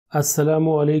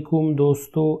अस्सलामुअलैकुम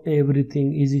दोस्तों,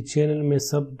 everything easy channel में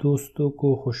सब दोस्तों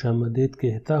को खुशामदीद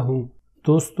कहता हूँ।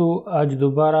 दोस्तों, आज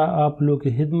दोबारा आप लोग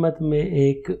की खिदमत में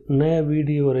एक नया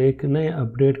वीडियो और एक नए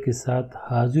अपडेट के साथ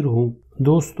हाजिर हूँ।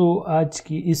 दोस्तों, आज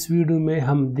की इस वीडियो में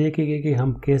हम देखेंगे कि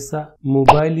हम कैसा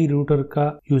मोबाइली रूटर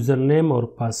का यूजर नेम और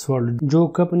पासवर्ड जो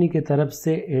कंपनी की तरफ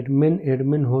से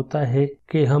एडमिन होता है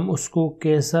कि हम उसको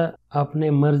कैसा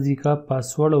अपने मर्जी का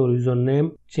पासवर्ड और यूजर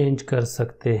नेम चेंज कर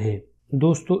सकते हैं।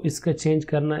 दोस्तों, इसका चेंज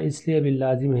करना इसलिए भी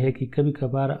लाजिम है कि कभी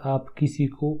कभार आप किसी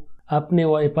को अपने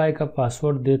वाईफाई का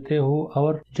पासवर्ड देते हो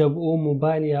और जब वो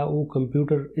मोबाइल या वो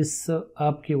कंप्यूटर इस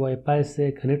आपके वाईफाई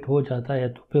से कनेक्ट हो जाता है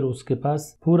तो फिर उसके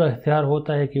पास पूरा इख्तियार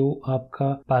होता है कि वो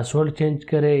आपका पासवर्ड चेंज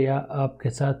करे या आपके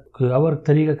साथ कोई और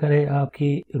तरीका करे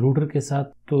आपकी रूटर के साथ।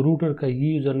 तो रूटर का ये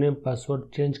यूजर नेम पासवर्ड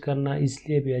चेंज करना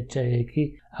इसलिए भी अच्छा है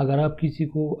कि अगर आप किसी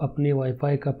को अपने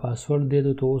वाईफाई का पासवर्ड दे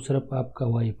दो तो वो सिर्फ आपका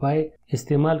वाईफाई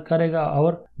इस्तेमाल करेगा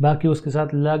और बाकी उसके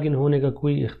साथ लॉगिन होने का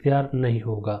कोई इख्तियार नहीं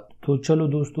होगा। तो चलो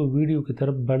दोस्तों, वीडियो की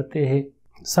तरफ बढ़ते हैं।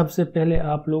 सबसे पहले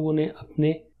आप लोगों ने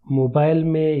अपने मोबाइल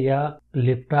में या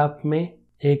लैपटॉप में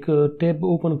एक टैब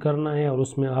ओपन करना है और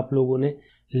उसमें आप लोगों ने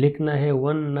लिखना है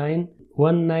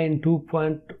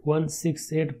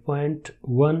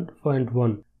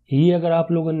 192.168.1.1। ये अगर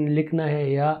आप लोगों ने लिखना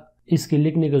है या इसके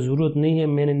लिखने की ज़रूरत नहीं है,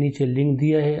 मैंने नीचे लिंक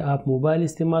दिया है। आप मोबाइल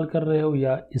इस्तेमाल कर रहे हो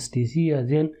या STC या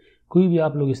जेन कोई भी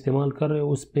आप लोग इस्तेमाल कर रहे हो,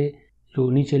 उस पर जो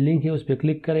नीचे लिंक है उस पर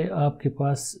क्लिक करें। आपके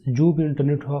पास जो भी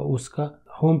इंटरनेट हो उसका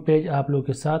होम पेज आप लोग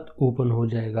के साथ ओपन हो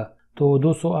जाएगा। तो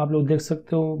दोस्तों, आप लोग देख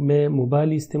सकते हो मैं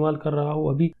मोबाइल इस्तेमाल कर रहा हूँ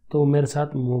अभी, तो मेरे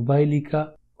साथ मोबाइल ही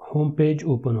का होम पेज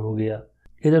ओपन हो गया।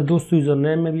 इधर दोस्तों यूजर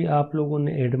नेम में भी आप लोगों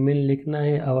ने एडमिन लिखना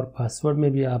है और पासवर्ड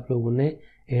में भी आप लोगों ने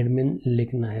एडमिन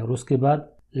लिखना है और उसके बाद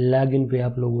लॉगिन पे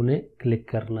आप लोगों ने क्लिक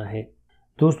करना है।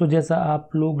 दोस्तों, जैसा आप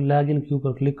लोग लॉगिन के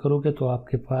ऊपर क्लिक करोगे तो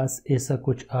आपके पास ऐसा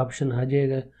कुछ ऑप्शन आ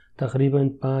जाएगा। तकरीबन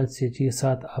 5 से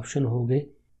 6-7 ऑप्शन हो गए,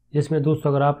 जिसमें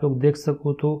दोस्तों अगर आप लोग देख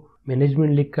सको तो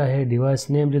मैनेजमेंट लिखा है, डिवाइस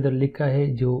नेम जिधर लिखा है,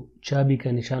 जो चाबी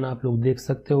का निशान आप लोग देख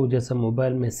सकते हो जैसा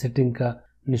मोबाइल में सेटिंग का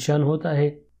निशान होता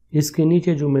है, इसके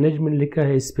नीचे जो मैनेजमेंट लिखा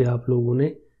है इस पे आप लोगों ने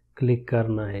क्लिक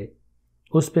करना है।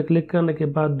 उस पे क्लिक करने के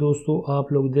बाद दोस्तों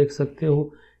आप लोग देख सकते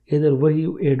हो इधर वही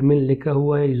एडमिन लिखा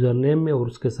हुआ है यूजर नेम में और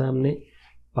उसके सामने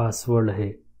पासवर्ड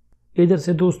है। इधर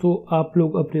से दोस्तों आप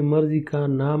लोग अपनी मर्जी का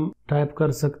नाम टाइप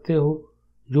कर सकते हो,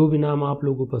 जो भी नाम आप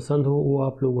लोगों को पसंद हो वो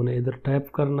आप लोगों ने इधर टाइप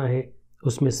करना है,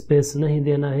 उसमें स्पेस नहीं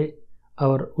देना है।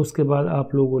 और उसके बाद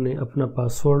आप लोगों ने अपना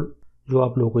पासवर्ड जो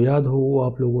आप लोगों को याद हो वो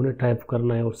आप लोगों ने टाइप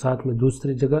करना है और साथ में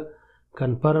दूसरी जगह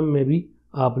कन्फर्म में भी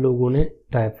आप लोगों ने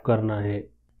टाइप करना है।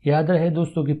 याद रहे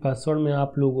दोस्तों कि पासवर्ड में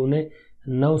आप लोगों ने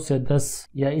 9 से 10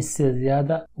 या इससे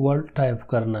ज़्यादा वर्ड टाइप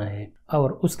करना है।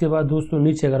 और उसके बाद दोस्तों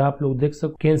नीचे अगर आप लोग देख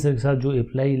सको कैंसिल के साथ जो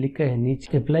अप्लाई लिखा है,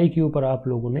 नीचे अप्लाई के ऊपर आप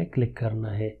लोगों ने क्लिक करना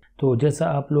है। तो जैसा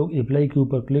आप लोग अप्लाई के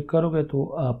ऊपर क्लिक करोगे तो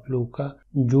आप लोग का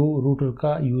जो रूटर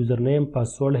का यूजर नेम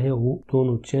पासवर्ड है वो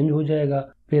दोनों चेंज हो जाएगा।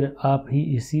 फिर आप ही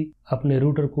इसी अपने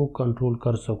रूटर को कंट्रोल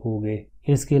कर सकोगे।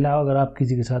 इसके अलावा अगर आप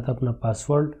किसी के साथ अपना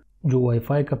पासवर्ड जो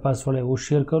वाईफाई का पासवर्ड है वो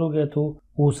शेयर करोगे तो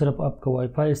वो सिर्फ आपका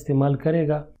वाईफाई इस्तेमाल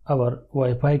करेगा और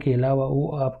वाईफाई के अलावा वो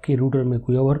आपके रूटर में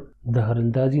कोई और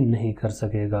दखलंदाजी नहीं कर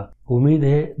सकेगा। उम्मीद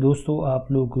है दोस्तों आप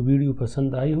लोगों को वीडियो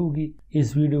पसंद आई होगी।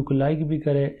 इस वीडियो को लाइक भी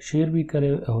करें, शेयर भी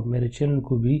करें और मेरे चैनल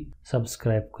को भी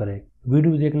सब्सक्राइब करें।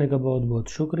 वीडियो देखने का बहुत बहुत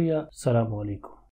शुक्रिया। अस्सलाम वालेकुम।